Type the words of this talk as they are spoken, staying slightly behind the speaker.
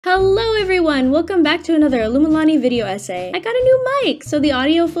Hello everyone, welcome back to another Illuminati video essay. I got a new mic, so the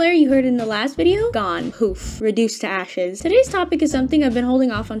audio flare you heard in the last video, gone. Poof, reduced to ashes. Today's topic is something I've been holding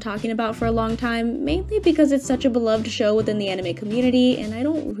off on talking about for a long time, mainly because it's such a beloved show within the anime community, and I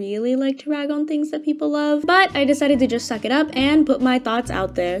don't really like to rag on things that people love, but I decided to just suck it up and put my thoughts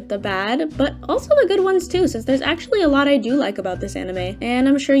out there. The bad, but also the good ones too, since there's actually a lot I do like about this anime. And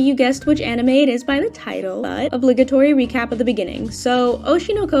I'm sure you guessed which anime it is by the title, but obligatory recap of the beginning. So,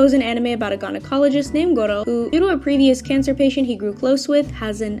 Oshi no is an anime about a gynecologist named Goro who, due to a previous cancer patient he grew close with,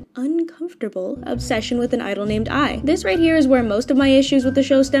 has an uncomfortable obsession with an idol named Ai. This right here is where most of my issues with the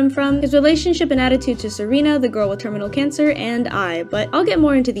show stem from, his relationship and attitude to Serena, the girl with terminal cancer, and Ai, but I'll get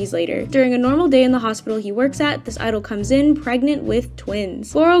more into these later. During a normal day in the hospital he works at, this idol comes in pregnant with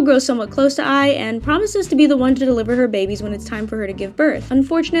twins. Goro grows somewhat close to Ai and promises to be the one to deliver her babies when it's time for her to give birth.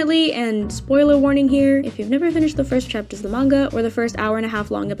 Unfortunately, and spoiler warning here, if you've never finished the first chapters of the manga or the first hour-and-a-half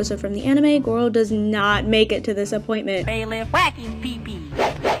long episode from the anime, Goro does not make it to this appointment.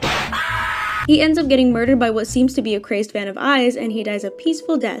 He ends up getting murdered by what seems to be a crazed fan of Ai's, and he dies a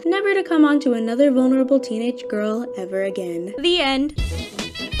peaceful death, never to come on to another vulnerable teenage girl ever again. The end.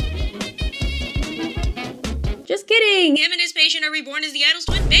 Just kidding! Him and his patient are reborn as the idol's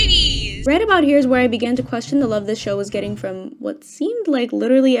twin babies! Right about here is where I began to question the love this show was getting from what seemed like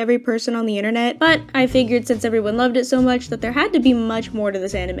literally every person on the internet, but I figured since everyone loved it so much that there had to be much more to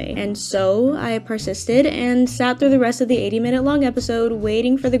this anime. And so I persisted and sat through the rest of the 80-minute long episode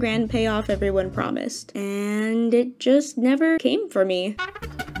waiting for the grand payoff everyone promised. And it just never came for me.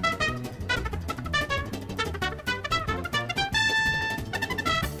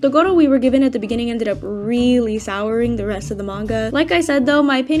 The Goro we were given at the beginning ended up really souring the rest of the manga. Like I said though,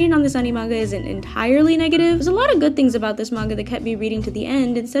 my opinion on this anime manga isn't entirely negative. There's a lot of good things about this manga that kept me reading to the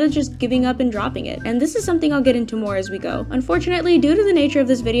end instead of just giving up and dropping it. And this is something I'll get into more as we go. Unfortunately, due to the nature of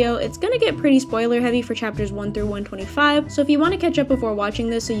this video, it's gonna get pretty spoiler heavy for chapters 1 through 125, so if you want to catch up before watching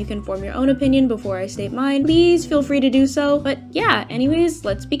this so you can form your own opinion before I state mine, please feel free to do so. But yeah, anyways,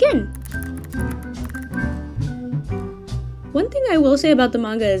 let's begin. One thing I will say about the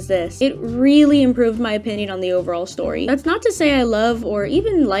manga is this: it really improved my opinion on the overall story. That's not to say I love or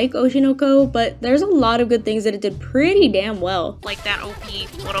even like Oshi no Ko, but there's a lot of good things that it did pretty damn well. Like that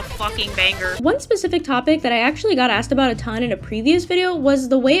OP, what a fucking banger. One specific topic that I actually got asked about a ton in a previous video was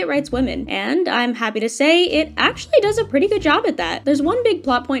the way it writes women, and I'm happy to say it actually does a pretty good job at that. There's one big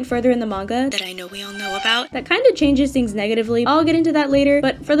plot point further in the manga that I know we all know about that kind of changes things negatively. I'll get into that later,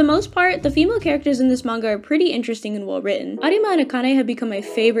 but for the most part, the female characters in this manga are pretty interesting and well written. Arima and Akane have become my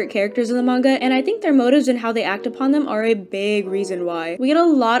favorite characters in the manga, and I think their motives and how they act upon them are a big reason why. We get a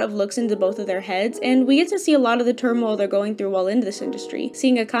lot of looks into both of their heads, and we get to see a lot of the turmoil they're going through while in this industry.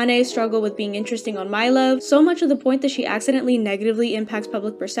 Seeing Akane struggle with being interesting on My Love, so much of the point that she accidentally negatively impacts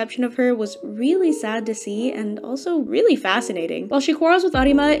public perception of her, was really sad to see and also really fascinating. While she quarrels with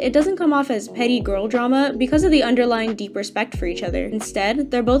Arima, it doesn't come off as petty girl drama because of the underlying deep respect for each other.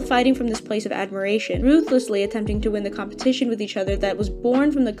 Instead, they're both fighting from this place of admiration, ruthlessly attempting to win the competition with each other that was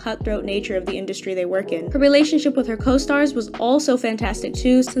born from the cutthroat nature of the industry they work in. Her relationship with her co-stars was also fantastic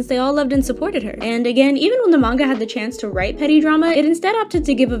too, since they all loved and supported her. And again, even when the manga had the chance to write petty drama, it instead opted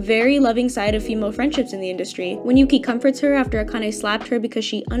to give a very loving side of female friendships in the industry. When Yuki comforts her after Akane slapped her because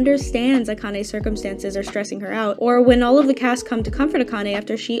she understands Akane's circumstances are stressing her out, or when all of the cast come to comfort Akane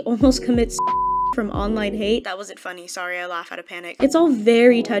after she almost commits from online hate. That wasn't funny, sorry, I laugh out of panic. It's all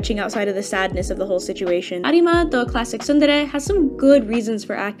very touching outside of the sadness of the whole situation. Arima, the classic tsundere, has some good reasons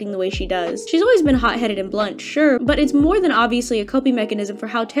for acting the way she does. She's always been hot-headed and blunt, sure, but it's more than obviously a coping mechanism for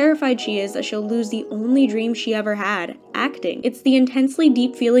how terrified she is that she'll lose the only dream she ever had: acting. It's the intensely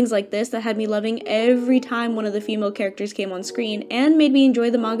deep feelings like this that had me loving every time one of the female characters came on screen, and made me enjoy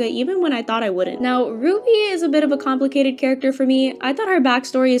the manga even when I thought I wouldn't. Now, Ruby is a bit of a complicated character for me. I thought her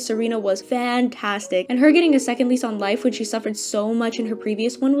backstory as Serena was fantastic, and her getting a second lease on life when she suffered so much in her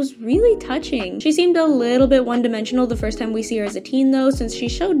previous one was really touching. She seemed a little bit one-dimensional the first time we see her as a teen though, since she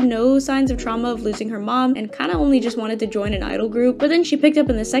showed no signs of trauma of losing her mom and kinda only just wanted to join an idol group, but then she picked up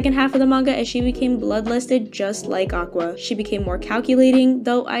in the second half of the manga as she became bloodlusted just like Aqua. She became more calculating,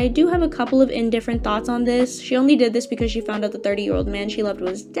 though I do have a couple of indifferent thoughts on this. She only did this because she found out the 30-year-old man she loved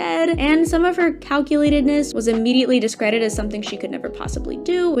was dead, and some of her calculatedness was immediately discredited as something she could never possibly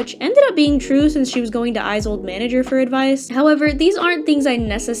do, which ended up being true since she was going to Ai's old manager for advice. However, these aren't things I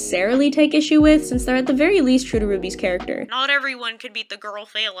necessarily take issue with, since they're at the very least true to Ruby's character. Not everyone could beat the girl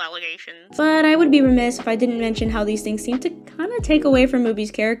fail allegations. But I would be remiss if I didn't mention how these things seem to kind of take away from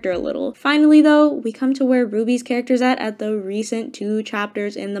Ruby's character a little. Finally though, we come to where Ruby's character's at the recent 2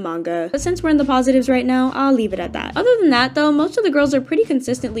 chapters in the manga. But since we're in the positives right now, I'll leave it at that. Other than that though, most of the girls are pretty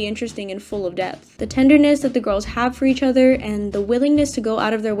consistently interesting and full of depth. The tenderness that the girls have for each other and the willingness to go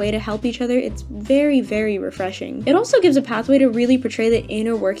out of their way to help each other, it's very, very refreshing. It also gives a pathway to really portray the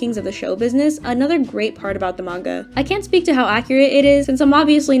inner workings of the show business, another great part about the manga. I can't speak to how accurate it is, since I'm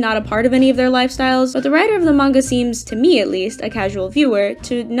obviously not a part of any of their lifestyles, but the writer of the manga seems, to me at least, a casual viewer,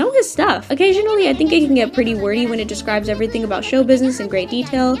 to know his stuff. Occasionally, I think it can get pretty wordy when it describes everything about show business in great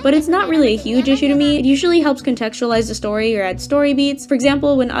detail, but it's not really a huge issue to me. It usually helps contextualize the story or add story beats. For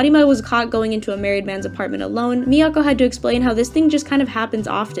example, when Arima was caught going into a married man's apartment alone, Miyako had to explain how this thing just kind of happens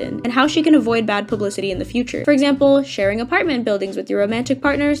often, and how she can avoid bad publicity in the future. For example, sharing apartment buildings with your romantic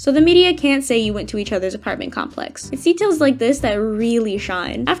partners, so the media can't say you went to each other's apartment complex. It's details like this that really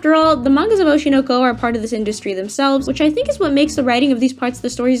shine. After all, the mangas of Oshi no Ko are part of this industry themselves, which I think is what makes the writing of these parts of the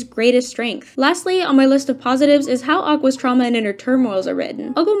story's greatest strength. Lastly, on my list of positives is how Aqua's trauma and inner turmoils are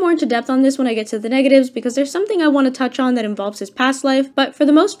written. I'll go more into depth on this when I get to the negatives, because there's something I want to touch on that involves his past life, but for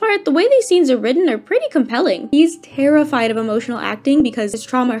the most part, the way these scenes are written are pretty compelling. He's terrified of emotional acting because his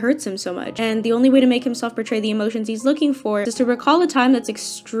trauma hurts him so much, and the only way to make himself portray the emotions he's looking for is to recall a time that's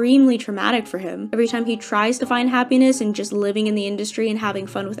extremely traumatic for him. Every time he tries to find happiness in just living in the industry and having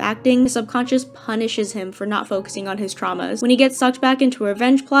fun with acting, his subconscious punishes him for not focusing on his traumas. When he gets sucked back into a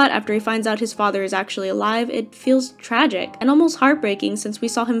revenge plot after he finds out his father is actually alive, it feels tragic and almost heartbreaking, since we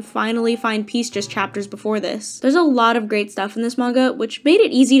saw him finally find peace just chapters before this. There's a lot of great stuff in this manga, which made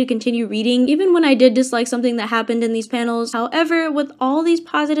it easy to continue reading, even when I did dislike something that happened in these panels. However, with all these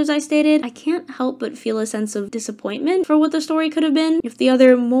positives I stated, I can't help but feel a sense of disappointment for what the story could have been if the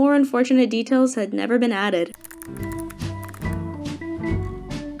other, more unfortunate details had never been added.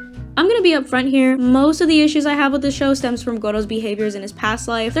 I'm gonna be upfront here. Most of the issues I have with the show stems from Goro's behaviors in his past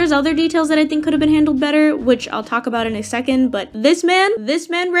life. There's other details that I think could have been handled better, which I'll talk about in a second, but this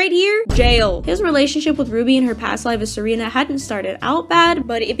man right here, jail. His relationship with Ruby in her past life as Serena hadn't started out bad,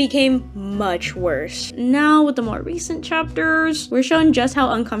 but it became much worse. Now, with the more recent chapters, we're shown just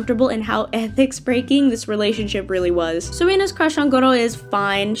how uncomfortable and how ethics-breaking this relationship really was. Serena's crush on Goro is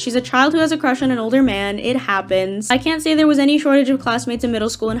fine. She's a child who has a crush on an older man. It happens. I can't say there was any shortage of classmates in middle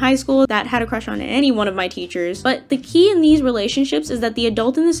school and high school that had a crush on any one of my teachers, but the key in these relationships is that the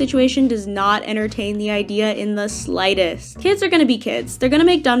adult in the situation does not entertain the idea in the slightest. Kids are gonna be kids. They're gonna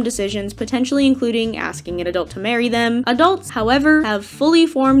make dumb decisions, potentially including asking an adult to marry them. Adults, however, have fully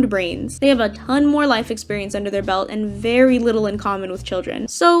formed brains. They have a ton more life experience under their belt and very little in common with children.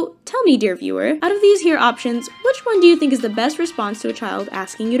 So tell me, dear viewer, out of these here options, which one do you think is the best response to a child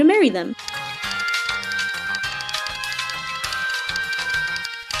asking you to marry them?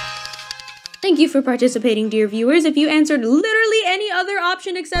 Thank you for participating, dear viewers. If you answered literally any other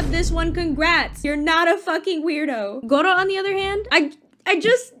option except this one, congrats! You're not a fucking weirdo. Goro, on the other hand, I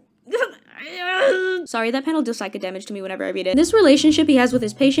just... Sorry, that panel deals psychic damage to me whenever I read it. This relationship he has with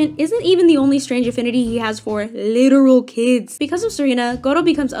his patient isn't even the only strange affinity he has for literal kids. Because of Serena, Goro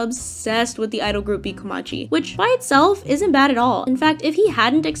becomes obsessed with the idol group Bikomachi, which by itself isn't bad at all. In fact, if he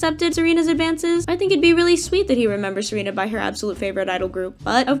hadn't accepted Serena's advances, I think it'd be really sweet that he remembers Serena by her absolute favorite idol group.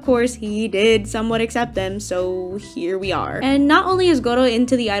 But of course, he did somewhat accept them, so here we are. And not only is Goro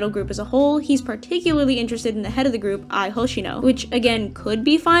into the idol group as a whole, he's particularly interested in the head of the group, Ai Hoshino, which again could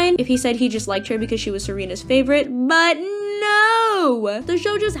be fine if he said he just liked her because she was Serena's favorite, but no! The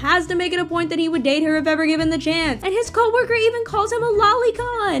show just has to make it a point that he would date her if ever given the chance, and his co-worker even calls him a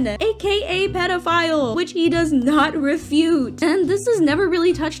lolicon, aka pedophile, which he does not refute. And this is never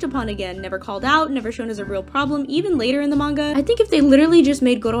really touched upon again, never called out, never shown as a real problem, even later in the manga. I think if they literally just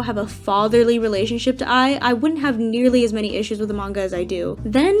made Goro have a fatherly relationship to Ai, I wouldn't have nearly as many issues with the manga as I do.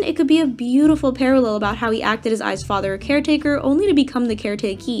 Then it could be a beautiful parallel about how he acted as Ai's father or caretaker, only to become the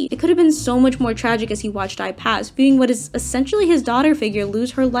caretakee. It could have been so much more tragic as he watched Ai pass, viewing what is essentially his daughter figure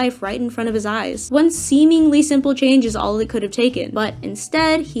lose her life right in front of his eyes. One seemingly simple change is all it could have taken, but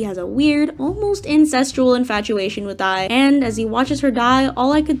instead he has a weird, almost incestual infatuation with Ai, and as he watches her die,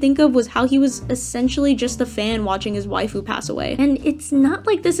 all I could think of was how he was essentially just a fan watching his waifu pass away. And it's not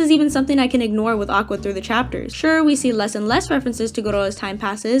like this is even something I can ignore with Aqua through the chapters. Sure, we see less and less references to Goro as time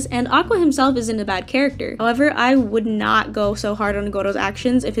passes, and Aqua himself isn't a bad character. However, I would not go so hard on Goro's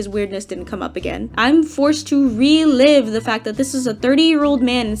actions if his weirdness didn't come up again. I'm forced to relive the fact that this is as a 30-year-old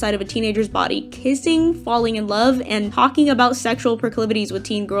man inside of a teenager's body, kissing, falling in love, and talking about sexual proclivities with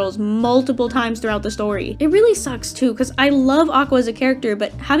teen girls multiple times throughout the story. It really sucks too, because I love Aqua as a character,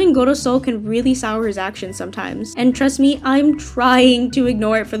 but having Goro's soul can really sour his actions sometimes. And trust me, I'm trying to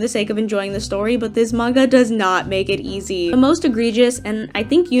ignore it for the sake of enjoying the story, but this manga does not make it easy. The most egregious, and I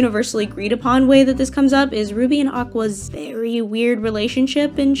think universally agreed upon way that this comes up is Ruby and Aqua's very weird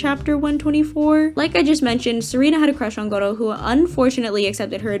relationship in chapter 124. Like I just mentioned, Serena had a crush on Goro, who unfortunately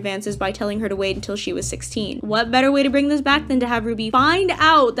accepted her advances by telling her to wait until she was 16. What better way to bring this back than to have Ruby find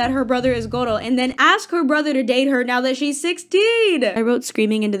out that her brother is Goro and then ask her brother to date her now that she's 16? I wrote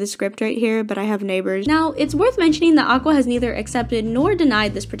screaming into the script right here, but I have neighbors. Now, it's worth mentioning that Aqua has neither accepted nor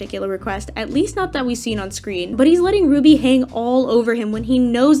denied this particular request, at least not that we've seen on screen, but he's letting Ruby hang all over him when he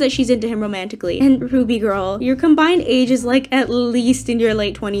knows that she's into him romantically. And Ruby girl, your combined age is like at least in your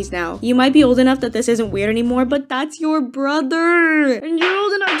late 20s now. You might be old enough that this isn't weird anymore, but that's your brother, and you're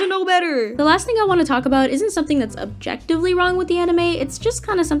old enough to know better. The last thing I want to talk about isn't something that's objectively wrong with the anime, it's just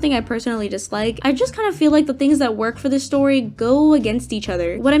kind of something I personally dislike. I just kind of feel like the things that work for this story go against each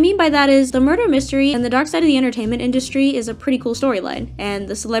other. What I mean by that is the murder mystery and the dark side of the entertainment industry is a pretty cool storyline, and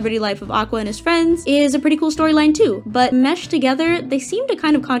the celebrity life of Aqua and his friends is a pretty cool storyline too, but meshed together, they seem to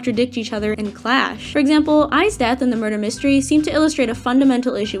kind of contradict each other and clash. For example, Ai's death and the murder mystery seem to illustrate a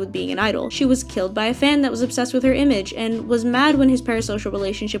fundamental issue with being an idol. She was killed by a fan that was obsessed with her image and was mad when his parasocial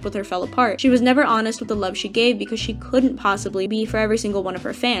relationship with her fell apart. She was never honest with the love she gave because she couldn't possibly be for every single one of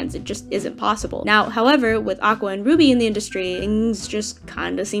her fans. It just isn't possible. Now, however, with Aqua and Ruby in the industry, things just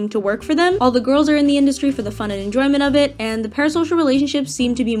kinda seem to work for them. All the girls are in the industry for the fun and enjoyment of it, and the parasocial relationships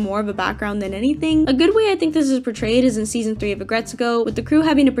seem to be more of a background than anything. A good way I think this is portrayed is in season 3 of Agretsuko, with the crew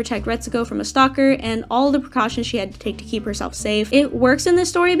having to protect Retsuko from a stalker and all the precautions she had to take to keep herself safe. It works in this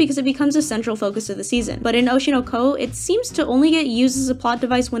story because it becomes a central focus of the season, but in Oshi no Ko, it seems to only get used as a plot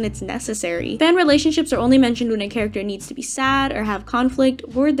device when it's necessary. Fan relationships are only mentioned when a character needs to be sad or have conflict,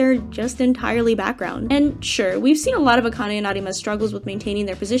 or they're just entirely background. And sure, we've seen a lot of Akane and Arima's struggles with maintaining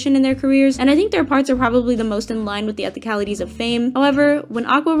their position in their careers, and I think their parts are probably the most in line with the ethicalities of fame. However, when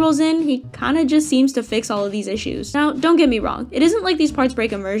Aqua rolls in, he kinda just seems to fix all of these issues. Now, don't get me wrong, it isn't like these parts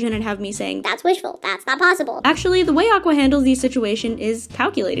break immersion and have me saying, "That's wishful, that's not possible." Actually, the way Aqua handles these situations is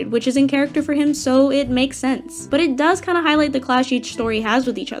calculated, which is in character for him, so it makes sense. But it does kind of highlight the clash each story has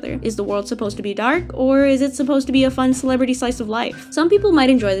with each other. Is the world supposed to be dark, or is it supposed to be a fun celebrity slice of life? Some people might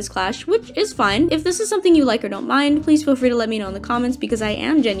enjoy this clash, which is fine. If this is something you like or don't mind, please feel free to let me know in the comments because I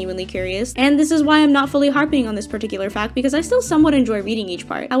am genuinely curious, and this is why I'm not fully harping on this particular fact because I still somewhat enjoy reading each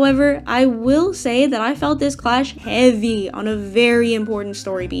part. However, I will say that I felt this clash heavy on a very important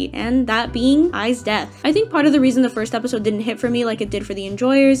story beat, and that being Ai's death. I think part of the reason the first episode didn't hit for me like it did for the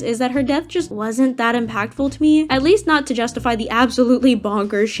enjoyers is that her death just wasn't that impactful to me, at least not to justify the absolutely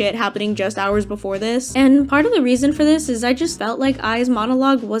bonkers shit happening just hours before this. And part of the reason for this is I just felt like Ai's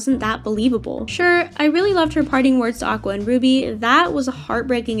monologue wasn't that believable. Sure, I really loved her parting words to Aqua and Ruby, that was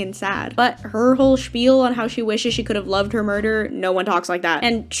heartbreaking and sad, but her whole spiel on how she wishes she could have loved her murder, no one talks like that.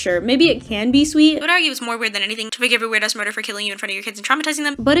 And sure, maybe it can be sweet, I would argue it's more weird than anything to forgive a weird-ass murder for killing you in front of your kids and traumatizing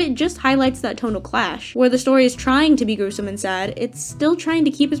them, but it just highlights that tonal clash. Where the story is trying to be gruesome and sad, it's still trying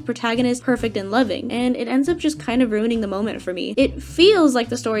to keep its protagonist perfect and loving, and it ends up just kind of ruining the moment for me. It feels like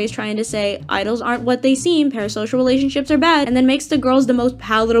the story is trying to say, idols aren't what they seem, parasocial relationships are bad, and then makes the girls the most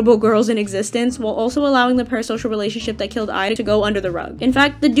palatable girls in existence, while also allowing the parasocial relationship that killed Ai to go under the rug. In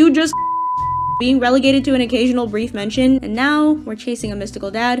fact, the dude just being relegated to an occasional brief mention, and now we're chasing a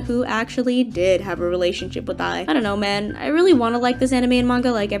mystical dad who actually did have a relationship with Ai. I don't know, man. I really want to like this anime and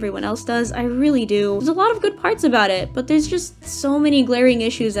manga like everyone else does. I really do. There's a lot of good parts about it, but there's just so many glaring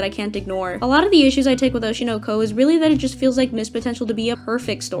issues that I can't ignore. A lot of the issues I take with Oshi no Ko is really that it just feels like missed potential to be a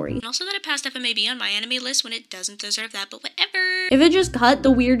perfect story. And also that it passed FMAB on my anime list when it doesn't deserve that, but whatever. If it just cut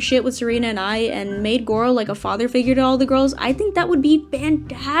the weird shit with Serena and Ai and made Goro like a father figure to all the girls, I think that would be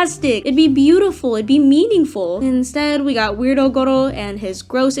fantastic. It'd be beautiful. It'd be meaningful. Instead, we got weirdo Goro and his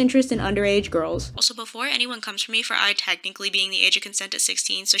gross interest in underage girls. Also, before anyone comes for me for Ai technically being the age of consent at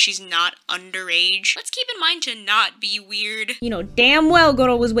 16, so she's not underage, let's keep in mind to not be weird. You know damn well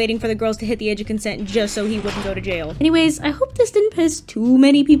Goro was waiting for the girls to hit the age of consent just so he wouldn't go to jail. Anyways, I hope this didn't piss too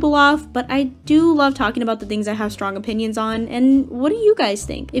many people off, but I do love talking about the things I have strong opinions on, and what do you guys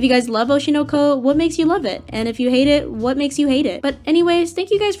think? If you guys love Oshi no Ko, what makes you love it? And if you hate it, what makes you hate it? But anyways,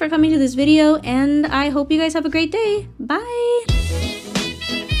 thank you guys for coming to this video, and I hope you guys have a great day. Bye!